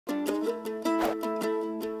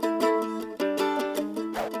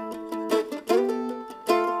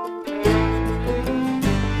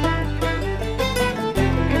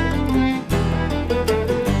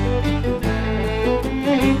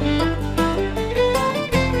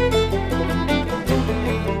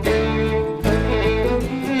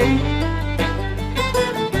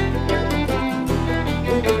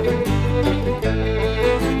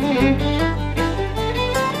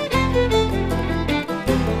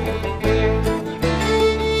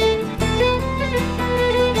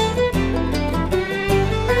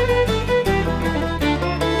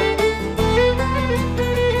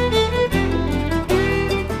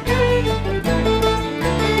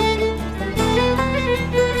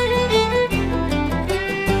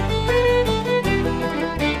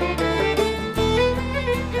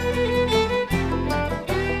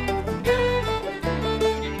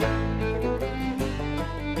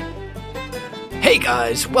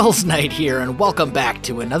guys, Welsknight here, and welcome back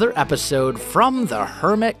to another episode from the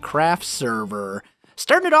Hermitcraft server.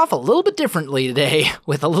 Starting it off a little bit differently today,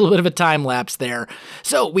 with a little bit of a time lapse there.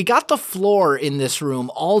 So, we got the floor in this room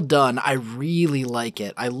all done. I really like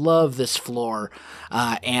it. I love this floor,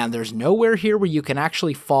 and there's nowhere here where you can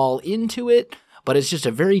actually fall into it, but it's just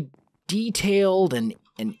a very detailed and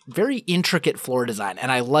very intricate floor design,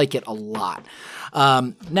 and I like it a lot.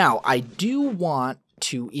 Now, I do want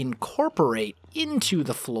to incorporate into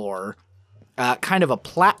the floor kind of a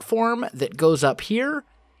platform that goes up here,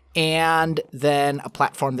 and then a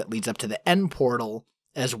platform that leads up to the end portal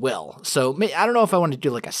as well. So I don't know if I want to do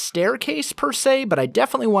like a staircase per se, but I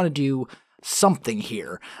definitely want to do something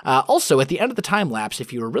here. Also, at the end of the time lapse,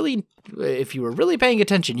 if you were really paying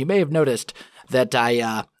attention, you may have noticed that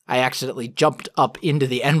I accidentally jumped up into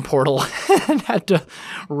the end portal and had to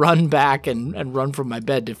run back and run from my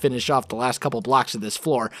bed to finish off the last couple blocks of this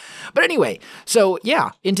floor. But anyway, so yeah,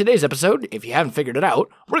 in today's episode, if you haven't figured it out,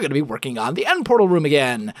 we're going to be working on the end portal room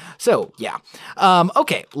again. So yeah.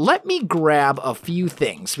 Okay, let me grab a few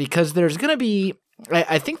things because there's going to be...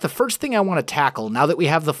 I think the first thing I want to tackle, now that we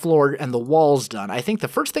have the floor and the walls done, I think the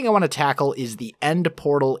first thing I want to tackle is the end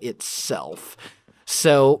portal itself.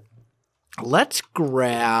 So let's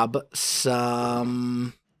grab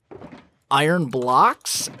some iron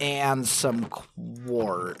blocks and some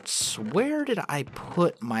quartz. Where did I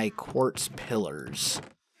put my quartz pillars?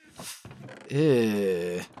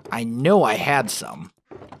 I know I had some.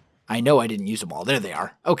 I know I didn't use them all. There they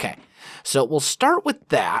are. Okay, so we'll start with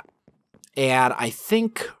that. And I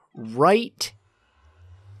think right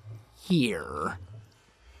here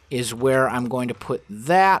is where I'm going to put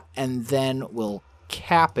that, and then we'll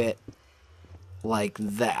cap it like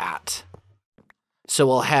that. So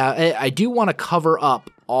we'll have, I do want to cover up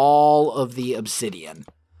all of the obsidian,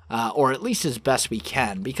 or at least as best we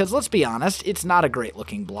can, because let's be honest, it's not a great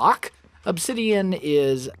looking block. Obsidian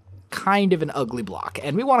is kind of an ugly block,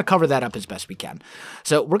 and we want to cover that up as best we can.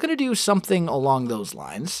 So we're going to do something along those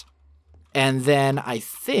lines. And then I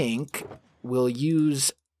think we'll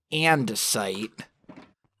use andesite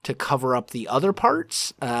to cover up the other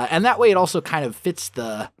parts. And that way it also kind of fits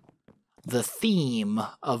the theme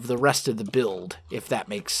of the rest of the build, if that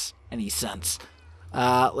makes any sense.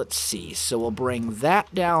 Let's see. So we'll bring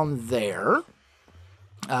that down there.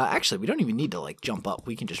 Actually, we don't even need to, like, jump up.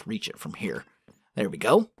 We can just reach it from here. There we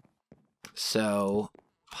go. So,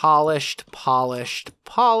 polished, polished,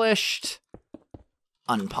 polished,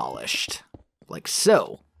 unpolished, like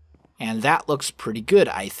so. And that looks pretty good,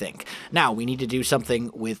 I think. Now, we need to do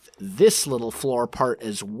something with this little floor part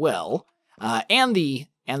as well, and the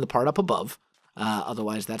part up above.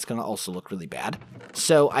 Otherwise, that's going to also look really bad.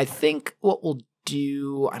 So I think what we'll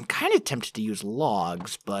do... I'm kind of tempted to use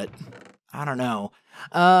logs, but I don't know.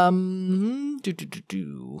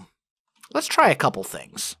 Let's try a couple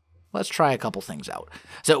things. Let's try a couple things out.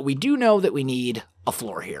 So we do know that we need a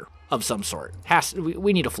floor here of some sort.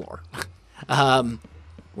 We need a floor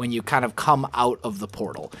when you kind of come out of the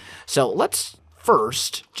portal. So let's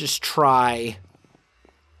first just try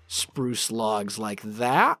spruce logs like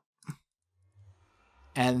that.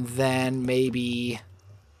 And then maybe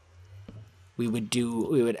we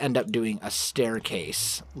would end up doing a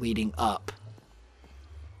staircase leading up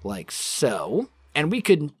like so. And we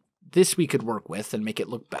could work with and make it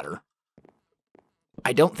look better.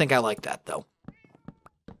 I don't think I like that though.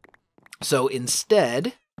 So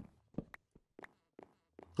instead,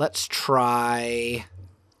 let's try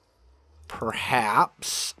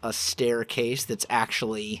perhaps a staircase that's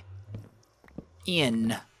actually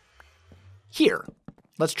in here.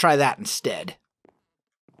 Let's try that instead.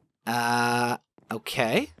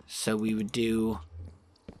 Okay, so we would do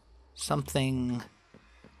something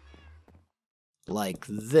like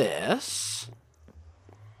this.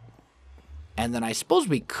 And then I suppose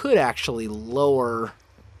we could actually lower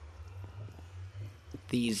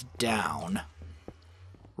these down,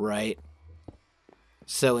 right?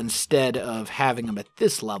 So instead of having them at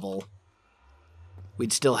this level,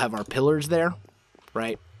 we'd still have our pillars there,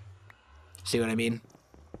 right? See what I mean?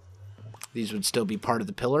 These would still be part of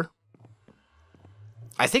the pillar.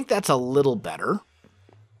 I think that's a little better.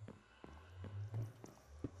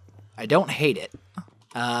 I don't hate it.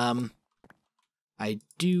 I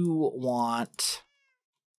do want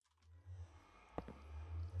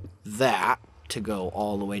that to go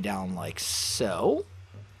all the way down like so.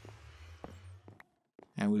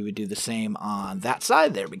 And we would do the same on that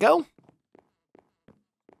side. There we go.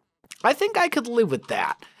 I think I could live with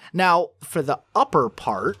that. Now, for the upper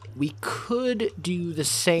part, we could do the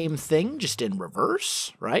same thing, just in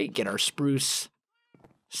reverse, right? Get our spruce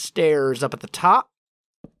stairs up at the top.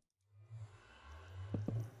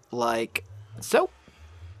 like so.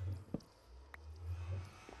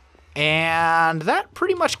 And that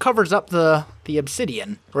pretty much covers up the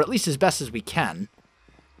obsidian, or at least as best as we can.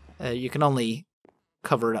 You can only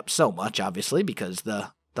cover it up so much, obviously, because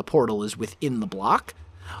the portal is within the block.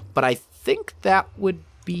 But I think that would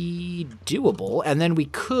be doable, and then we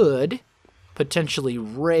could potentially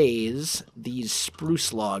raise these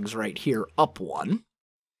spruce logs right here up one,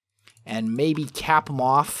 and maybe cap them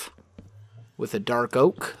off with a dark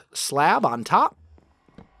oak slab on top.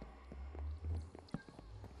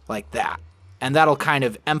 Like that. And that'll kind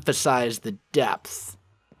of emphasize the depth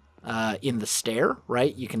in the stair,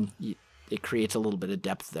 right? It creates a little bit of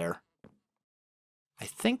depth there. I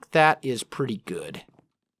think that is pretty good.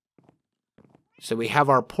 So we have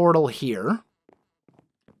our portal here,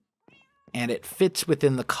 and it fits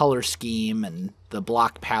within the color scheme and the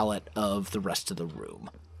block palette of the rest of the room.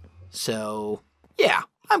 So, yeah,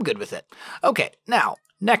 I'm good with it. Okay, now,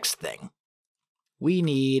 next thing. We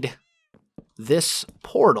need this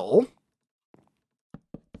portal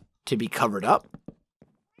to be covered up.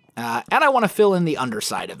 And I want to fill in the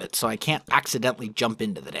underside of it so I can't accidentally jump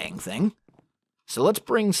into the dang thing. So let's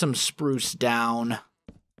bring some spruce down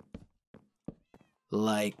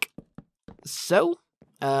like so.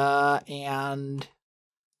 And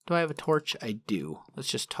do I have a torch? I do. Let's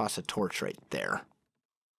just toss a torch right there.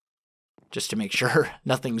 Just to make sure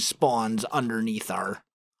nothing spawns underneath our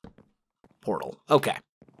portal. Okay.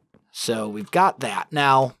 So we've got that.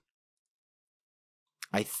 Now,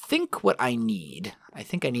 I think what I need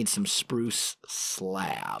some spruce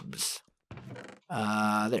slabs.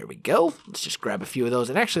 There we go. Let's just grab a few of those.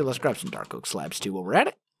 And actually, let's grab some dark oak slabs too while we're at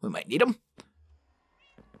it. We might need them.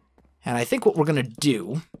 And I think what we're going to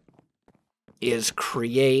do is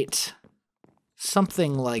create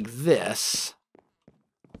something like this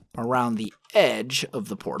around the edge of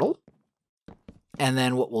the portal. And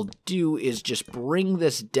then what we'll do is just bring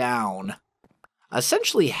this down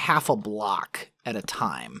essentially half a block at a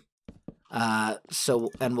time.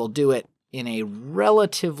 And we'll do it in a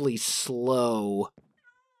relatively slow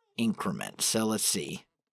increment. So let's see.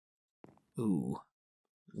 Ooh.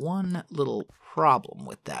 One little problem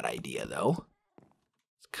with that idea, though.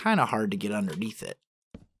 It's kind of hard to get underneath it.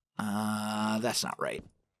 That's not right.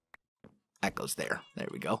 That goes there. There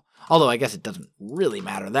we go. Although I guess it doesn't really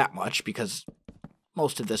matter that much because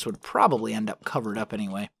most of this would probably end up covered up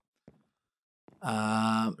anyway.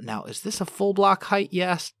 Now, is this a full block height?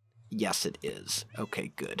 Yes. Yes, it is.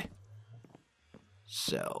 Okay, good.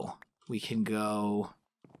 So, we can go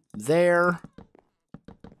there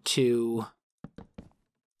to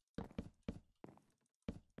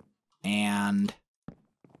and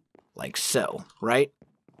like so, right?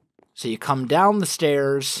 So you come down the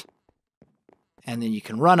stairs and then you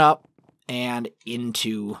can run up and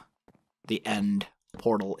into the end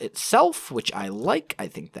portal itself, which I like. I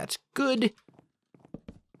think that's good.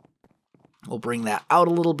 We'll bring that out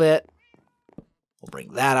a little bit. We'll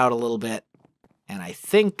bring that out a little bit. And I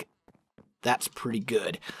think that's pretty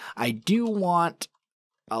good. I do want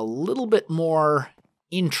a little bit more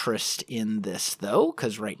interest in this, though,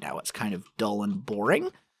 because right now it's kind of dull and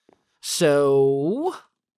boring. So,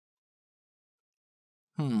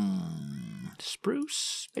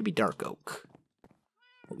 spruce, maybe dark oak.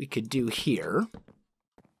 What we could do here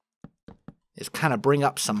is kind of bring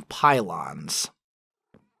up some pylons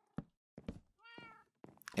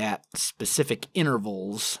at specific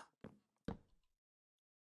intervals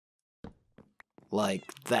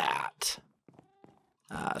like that.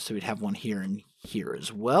 So we'd have one here and here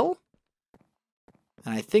as well.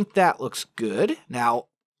 And I think that looks good. Now,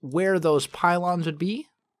 where those pylons would be,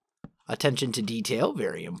 attention to detail,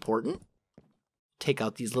 very important. Take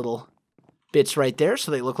out these little bits right there so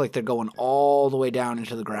they look like they're going all the way down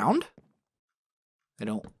into the ground. They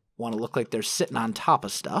don't want to look like they're sitting on top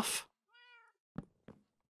of stuff.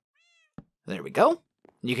 There we go.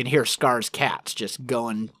 You can hear Scar's cats just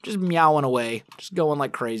meowing away, just going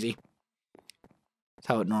like crazy. That's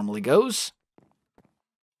how it normally goes.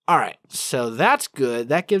 All right, so that's good.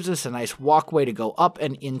 That gives us a nice walkway to go up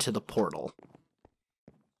and into the portal.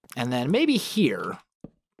 And then maybe here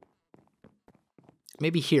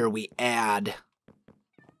we add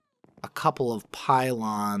a couple of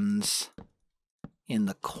pylons in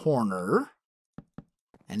the corner.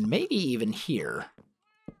 And maybe even here.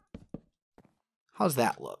 How's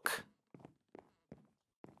that look?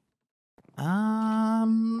 I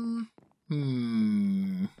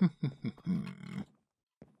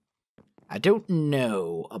don't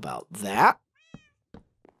know about that.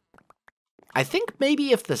 I think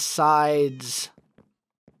maybe if the sides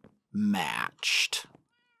matched.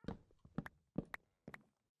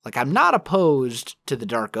 Like, I'm not opposed to the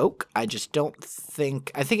dark oak. I just don't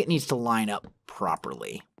think... I think it needs to line up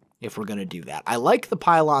properly if we're going to do that. I like the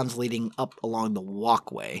pylons leading up along the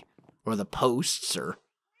walkway, or the posts, or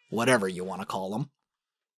whatever you want to call them.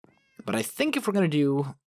 But I think if we're going to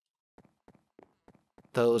do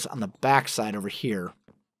those on the backside over here,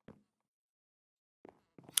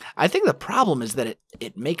 I think the problem is that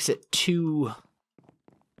it makes it too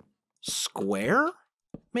square,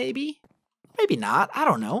 maybe? Maybe not. I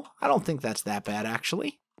don't know. I don't think that's that bad,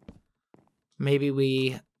 actually. Maybe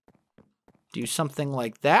we do something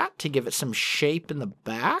like that to give it some shape in the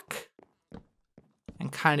back.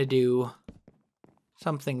 And kind of do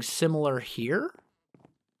something similar here.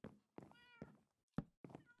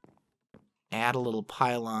 Add a little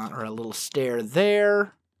pylon or a little stair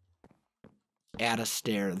there. Add a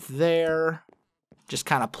stair there. Just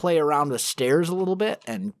kind of play around with stairs a little bit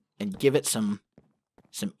and give it some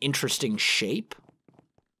interesting shape.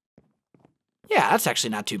 Yeah, that's actually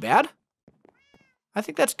not too bad. I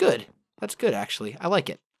think that's good. That's good, actually. I like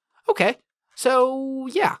it. Okay, so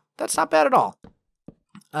yeah, that's not bad at all.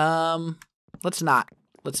 Let's not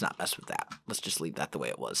mess with that. Let's just leave that the way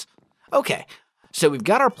it was. Okay, so we've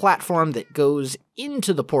got our platform that goes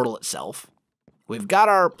into the portal itself. We've got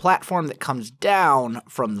our platform that comes down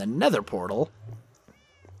from the nether portal.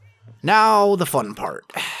 Now, the fun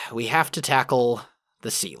part. We have to tackle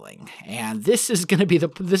the ceiling. And this is going to be the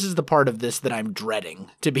part of this that I'm dreading,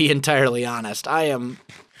 to be entirely honest. I am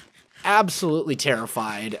absolutely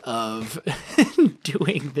terrified of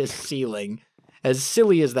doing this ceiling, as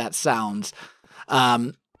silly as that sounds,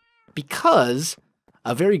 because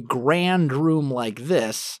a very grand room like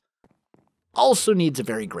this also needs a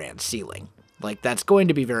very grand ceiling. Like, that's going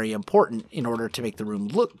to be very important in order to make the room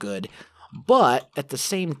look good, but at the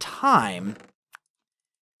same time,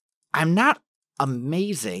 I'm not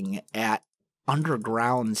amazing at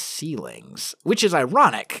underground ceilings, which is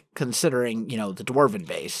ironic considering, you know, the dwarven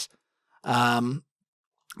base.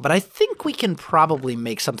 But I think we can probably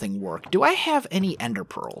make something work. Do I have any ender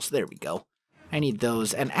pearls? There we go. I need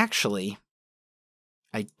those. And actually,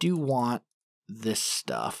 I do want this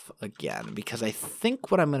stuff again, because I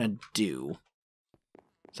think what I'm going to do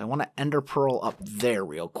is I want to ender pearl up there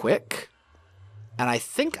real quick. And I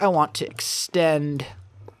think I want to extend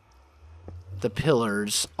the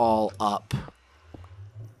pillars all up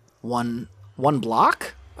one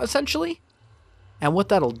block, essentially. And what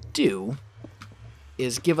that'll do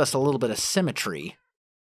is give us a little bit of symmetry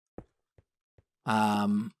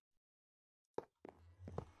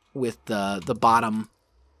with the bottom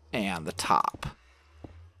and the top.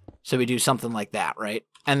 So we do something like that, right?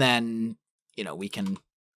 And then, you know, we can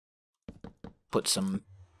put some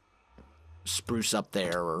spruce up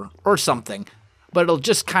there or something. But it'll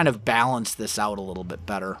just kind of balance this out a little bit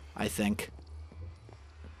better, I think.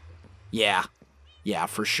 Yeah,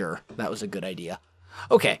 for sure. That was a good idea.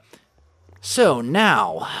 Okay, so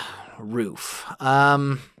now, roof.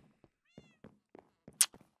 And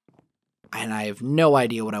I have no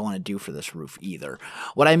idea what I want to do for this roof either.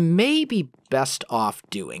 What I may be best off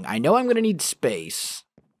doing, I know I'm going to need space,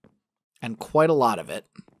 and quite a lot of it.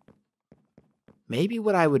 Maybe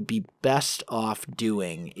what I would be best off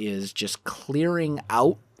doing is just clearing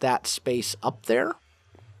out that space up there.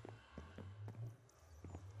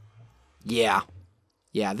 Yeah,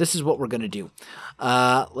 this is what we're going to do.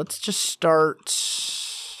 Let's just start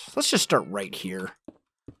right here.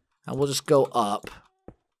 And we'll just go up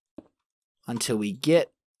until we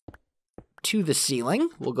get to the ceiling.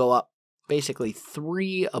 We'll go up basically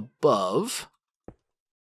 3 above.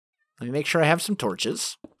 Let me make sure I have some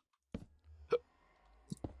torches.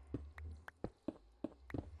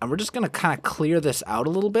 And we're just going to kind of clear this out a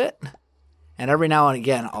little bit. And every now and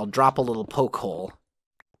again, I'll drop a little poke hole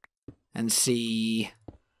and see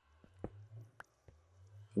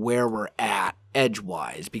where we're at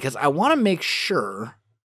edgewise. Because I want to make sure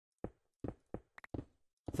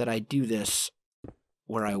that I do this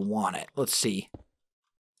where I want it. Let's see.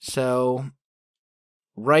 So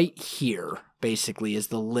right here, basically, is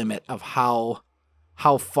the limit of how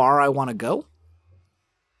far I want to go.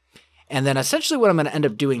 And then essentially what I'm going to end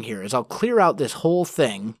up doing here is I'll clear out this whole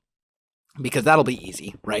thing, because that'll be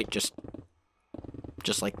easy, right? Just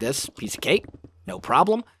like this, piece of cake, no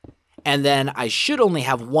problem. And then I should only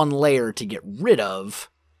have one layer to get rid of,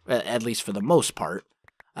 at least for the most part,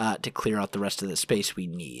 to clear out the rest of the space we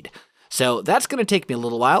need. So that's going to take me a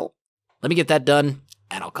little while. Let me get that done,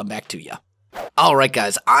 and I'll come back to you. Alright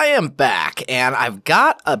guys, I am back, and I've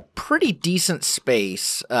got a pretty decent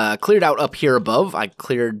space cleared out up here above. I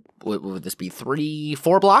cleared, what would this be,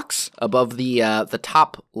 4 blocks above the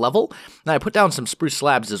top level. Then I put down some spruce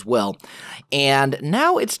slabs as well. And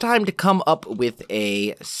now it's time to come up with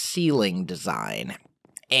a ceiling design.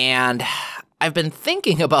 And I've been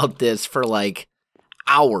thinking about this for like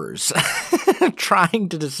hours, trying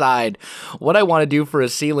to decide what I want to do for a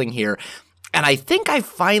ceiling here. And I think I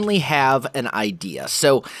finally have an idea.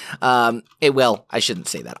 So, well, I shouldn't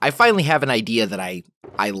say that. I finally have an idea that I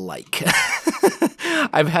like.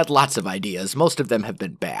 I've had lots of ideas. Most of them have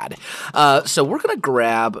been bad. So we're going to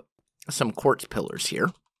grab some quartz pillars here.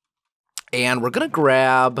 And we're going to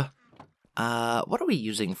grab, what are we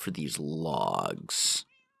using for these logs?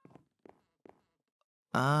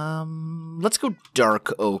 Let's go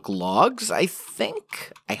dark oak logs, I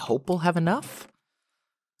think. I hope we'll have enough.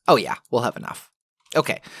 Oh yeah, we'll have enough.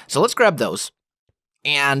 Okay, so let's grab those.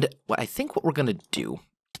 And I think what we're going to do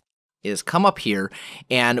is come up here,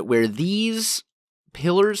 and where these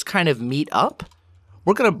pillars kind of meet up,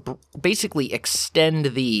 we're going to basically extend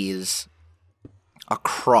these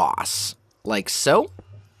across, like so.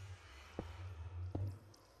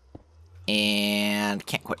 And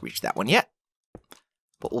can't quite reach that one yet.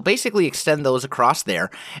 But we'll basically extend those across there.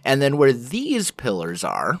 And then where these pillars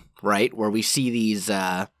are, right, where we see these,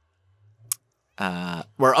 where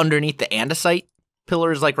underneath the andesite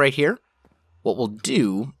pillars, like right here, what we'll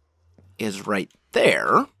do is right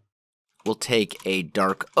there, we'll take a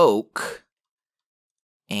dark oak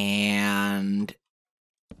and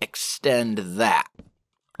extend that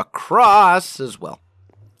across as well.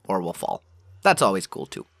 Or we'll fall. That's always cool,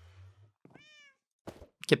 too.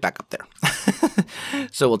 Get back up there.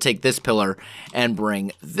 So we'll take this pillar and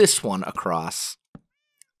bring this one across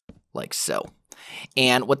like so.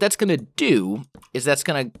 And what that's going to do is that's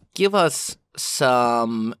going to give us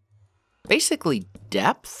some basically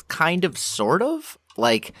depth, kind of, sort of.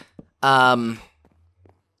 Like, I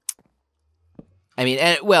mean,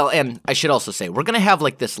 and I should also say, we're going to have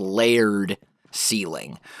like this layered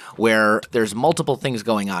ceiling where there's multiple things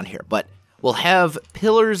going on here. But we'll have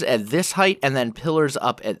pillars at this height and then pillars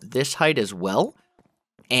up at this height as well.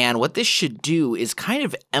 And what this should do is kind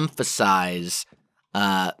of emphasize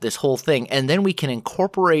this whole thing. And then we can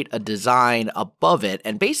incorporate a design above it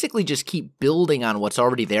and basically just keep building on what's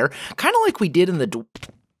already there. Kind of like we did in the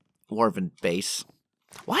dwarven base.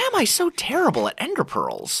 Why am I so terrible at ender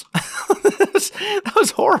pearls? That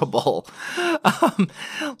was horrible.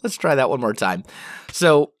 Let's try that one more time.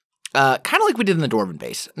 So, kind of like we did in the dwarven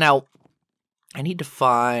base. Now, I need to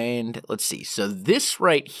find, let's see, so this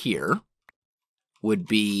right here would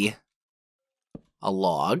be a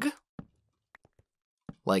log,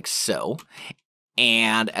 like so.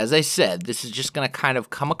 And as I said, this is just going to kind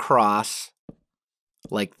of come across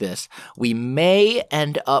like this. We may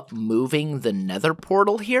end up moving the nether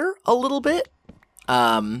portal here a little bit,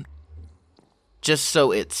 just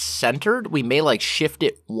so it's centered. We may like shift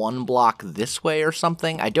it 1 block this way or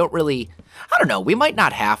something. I don't know, we might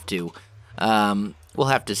not have to. We'll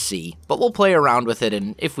have to see, but we'll play around with it,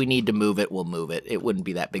 and if we need to move it, we'll move it. It wouldn't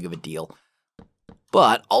be that big of a deal.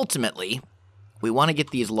 But ultimately, we want to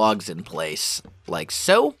get these logs in place like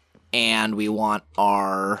so, and we want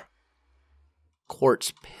our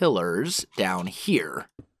quartz pillars down here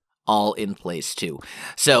all in place too.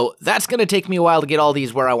 So that's going to take me a while to get all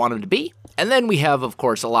these where I want them to be, and then we have, of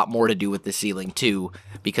course, a lot more to do with the ceiling too,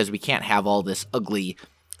 because we can't have all this ugly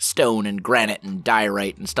stone and granite and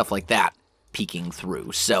diorite and stuff like that peeking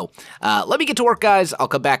through. So let me get to work, guys. I'll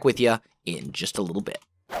come back with you in just a little bit.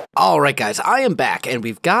 Alright guys, I am back, and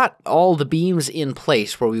we've got all the beams in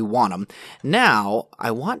place where we want them. Now,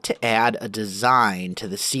 I want to add a design to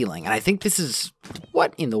the ceiling, and I think this is...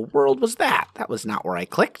 What in the world was that? That was not where I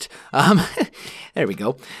clicked. There we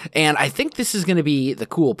go. And I think this is going to be the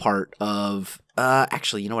cool part of...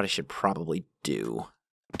 actually, you know what I should probably do?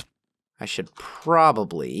 I should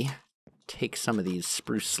probably take some of these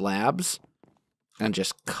spruce slabs and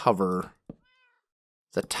just cover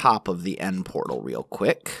the top of the end portal real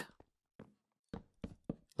quick.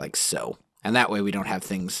 Like so. And that way we don't have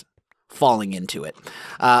things falling into it.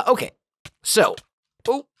 Okay, so.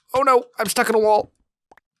 Oh no, I'm stuck in a wall.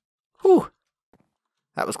 Whew.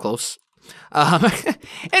 That was close.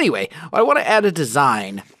 Anyway, I want to add a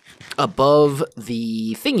design above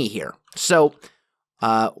the thingy here. So,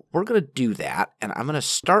 we're going to do that, and I'm going to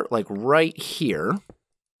start like right here,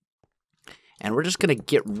 and we're just going to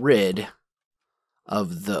get rid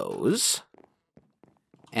of those.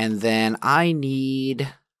 And then I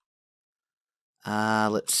need,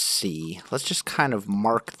 let's see, let's just kind of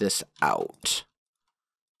mark this out.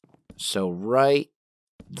 So right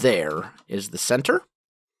there is the center.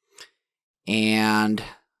 And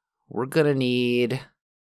we're going to need,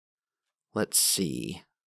 let's see,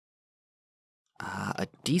 a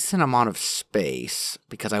decent amount of space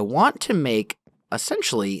because I want to make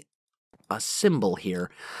essentially a symbol here.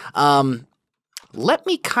 Let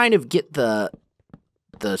me kind of get the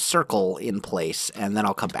circle in place, and then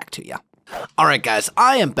I'll come back to you. All right, guys,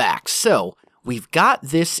 I am back. So we've got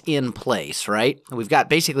this in place, right? We've got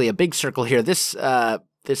basically a big circle here. This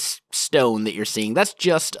stone that you're seeing, that's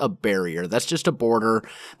just a barrier. That's just a border.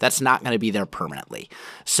 That's not going to be there permanently.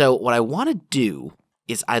 So what I want to do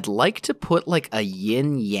is I'd like to put like a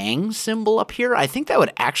yin-yang symbol up here. I think that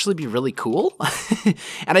would actually be really cool.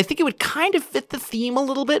 And I think it would kind of fit the theme a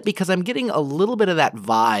little bit because I'm getting a little bit of that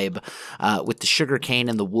vibe with the sugar cane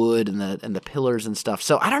and the wood and the pillars and stuff.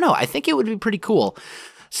 So I don't know. I think it would be pretty cool.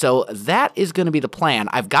 So that is going to be the plan.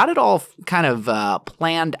 I've got it all kind of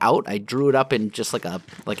planned out. I drew it up in just like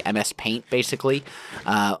MS Paint, basically.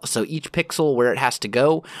 So each pixel where it has to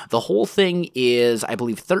go. The whole thing is, I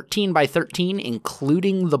believe, 13 by 13,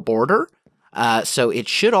 including the border. So it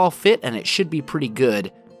should all fit, and it should be pretty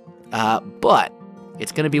good. But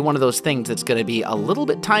it's going to be one of those things that's going to be a little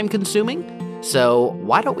bit time-consuming. So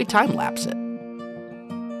why don't we time-lapse it?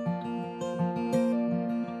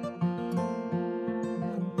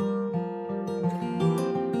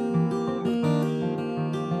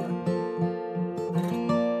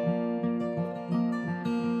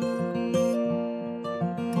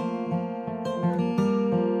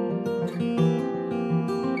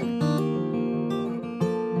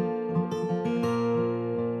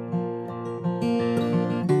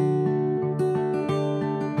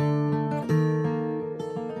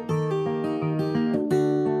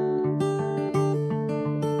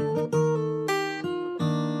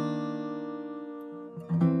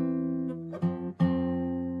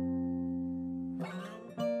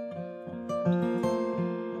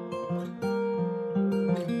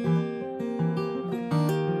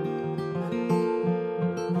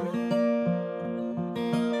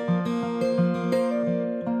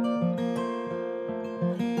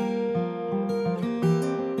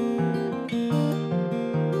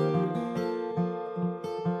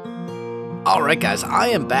 All right, guys, I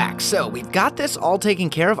am back. So we've got this all taken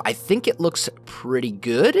care of. I think it looks pretty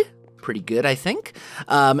good. Pretty good, I think.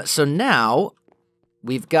 So now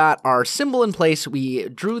we've got our symbol in place. We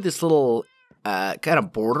drew this little kind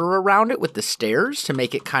of border around it with the stairs to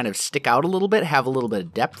make it kind of stick out a little bit, have a little bit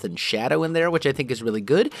of depth and shadow in there, which I think is really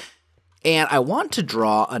good. And I want to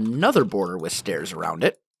draw another border with stairs around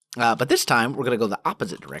it. But this time we're going to go the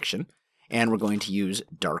opposite direction, and we're going to use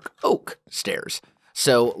dark oak stairs.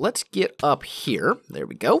 So let's get up here. There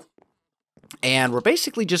we go. And we're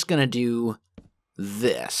basically just going to do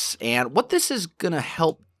this. And what this is going to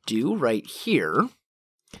help do right here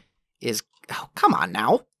is, oh, come on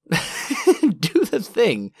now. Do the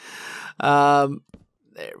thing. There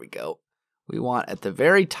we go. We want at the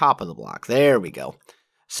very top of the block. There we go.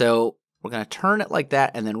 So we're going to turn it like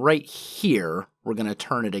that. And then right here, we're going to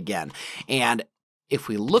turn it again. And if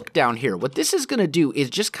we look down here, what this is going to do is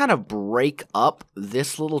just kind of break up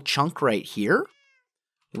this little chunk right here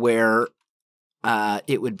where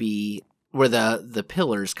it would be where the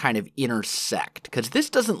pillars kind of intersect, because this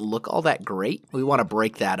doesn't look all that great. We want to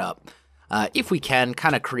break that up. If we can,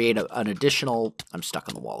 kind of create an additional, I'm stuck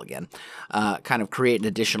on the wall again, kind of create an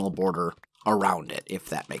additional border around it, if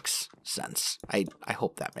that makes sense. I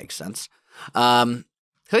hope that makes sense. So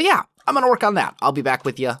yeah, I'm going to work on that. I'll be back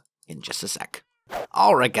with you in just a sec.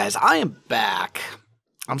 All right, guys, I am back.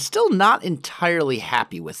 I'm still not entirely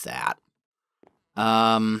happy with that.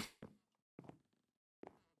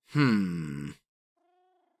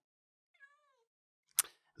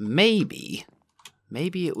 Maybe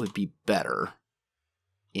it would be better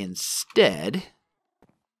instead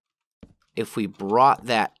if we brought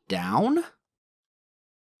that down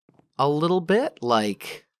a little bit,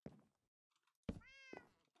 like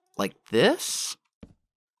this.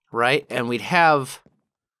 Right? And we'd have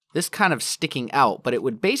this kind of sticking out, but it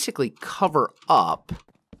would basically cover up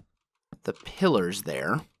the pillars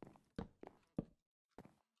there.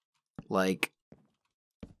 Like,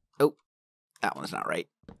 oh, that one's not right.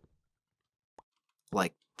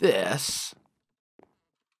 Like this.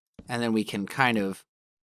 And then we can kind of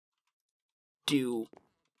do,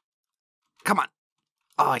 come on.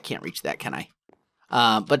 Oh, I can't reach that, can I?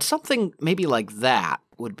 But something maybe like that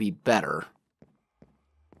would be better.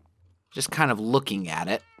 Just kind of looking at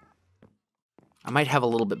it. I might have a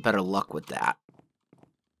little bit better luck with that.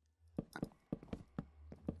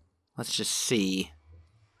 Let's just see.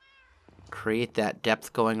 Create that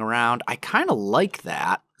depth going around. I kind of like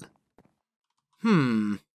that.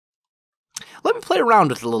 Let me play around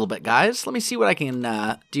with it a little bit, guys. Let me see what I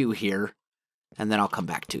can do here, and then I'll come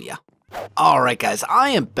back to you. All right, guys, I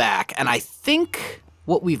am back, and I think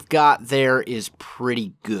what we've got there is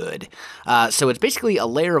pretty good. So it's basically a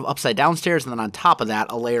layer of upside down stairs, and then on top of that,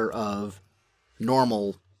 a layer of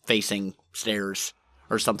normal facing stairs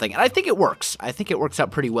or something. And I think it works. I think it works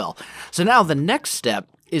out pretty well. So now the next step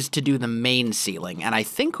is to do the main ceiling, and I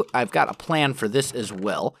think I've got a plan for this as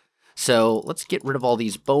well. So let's get rid of all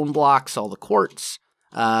these bone blocks, all the quartz.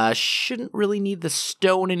 Shouldn't really need the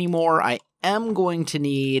stone anymore. I am going to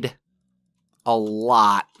need a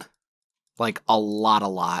lot, like a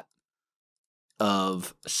lot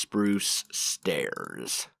of spruce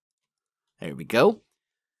stairs. There we go.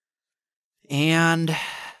 And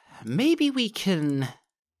maybe we'll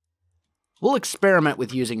experiment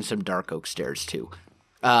with using some dark oak stairs too.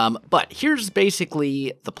 But here's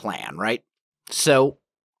basically the plan, right? So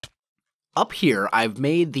up here, I've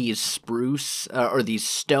made these spruce, or these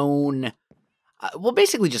stone, we'll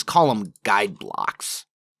basically just call them guide blocks.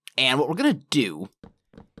 And what we're going to do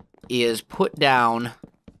is put down,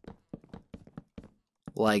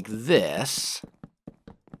 like this,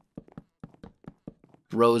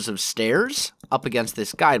 rows of stairs up against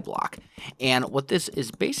this guide block. And what this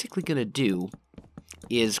is basically going to do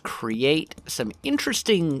is create some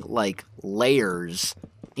interesting, like, layers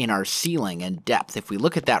in our ceiling and depth. If we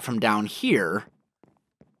look at that from down here,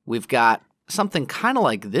 we've got something kind of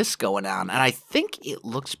like this going on, and I think it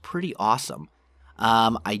looks pretty awesome.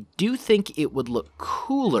 I do think it would look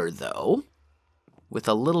cooler, though, with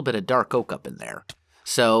a little bit of dark oak up in there.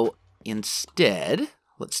 So instead,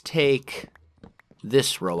 let's take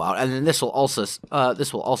this row out, and then this will also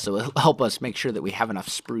help us make sure that we have enough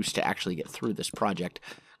spruce to actually get through this project,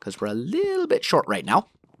 because we're a little bit short right now.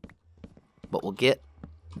 But we'll get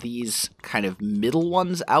these kind of middle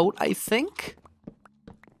ones out, I think.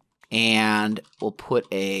 And we'll put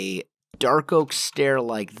a dark oak stair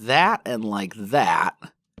like that, and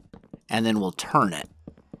then we'll turn it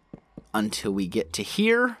until we get to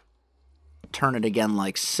here. Turn it again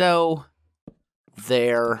like so.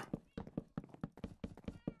 There.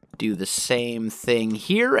 Do the same thing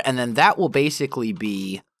here, and then that will basically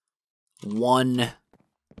be one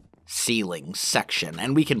ceiling section.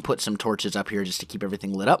 And we can put some torches up here just to keep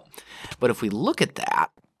everything lit up. But if we look at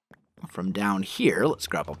that from down here, let's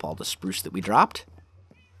grab up all the spruce that we dropped.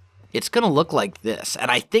 It's going to look like this, and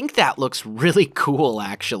I think that looks really cool,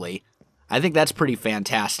 actually. I think that's pretty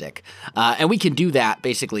fantastic. And we can do that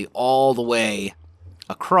basically all the way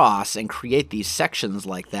across and create these sections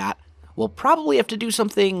like that. We'll probably have to do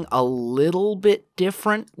something a little bit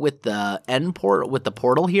different with the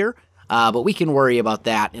portal here, but we can worry about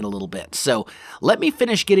that in a little bit. So let me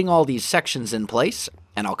finish getting all these sections in place,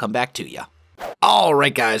 and I'll come back to you. All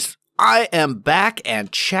right, guys. I am back,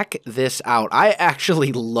 and check this out. I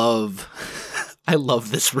actually love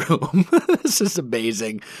this room. This is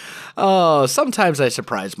amazing. Oh, sometimes I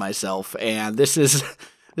surprise myself, and this is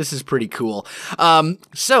pretty cool.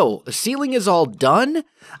 So the ceiling is all done.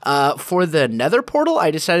 For the nether portal, I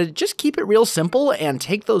decided to just keep it real simple and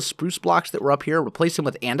take those spruce blocks that were up here, replace them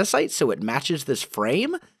with andesite so it matches this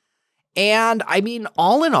frame. And I mean,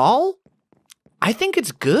 all in all, I think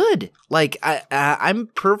it's good. Like, I'm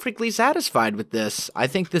perfectly satisfied with this. I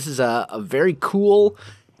think this is a very cool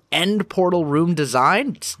end portal room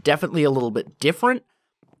design. It's definitely a little bit different.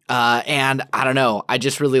 And I don't know, I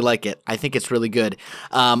just really like it. I think it's really good.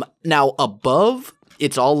 Now above,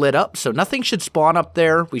 it's all lit up, so nothing should spawn up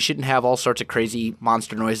there. We shouldn't have all sorts of crazy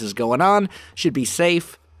monster noises going on. Should be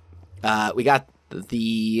safe. We got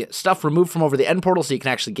the stuff removed from over the end portal so you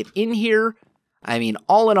can actually get in here. I mean,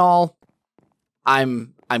 all in all,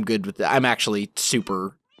 I'm good with that. I'm actually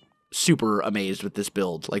super amazed with this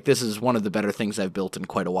build. Like, this is one of the better things I've built in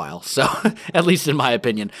quite a while, so at least in my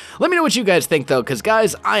opinion. Let me know what you guys think, though, because,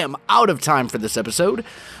 guys, I am out of time for this episode.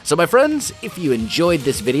 So, my friends, if you enjoyed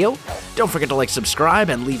this video, don't forget to like, subscribe,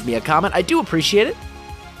 and leave me a comment. I do appreciate it,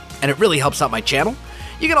 and it really helps out my channel.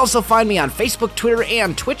 You can also find me on Facebook, Twitter,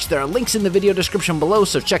 and Twitch. There are links in the video description below,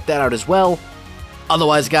 so check that out as well.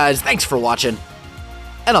 Otherwise, guys, thanks for watching,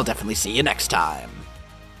 and I'll definitely see you next time.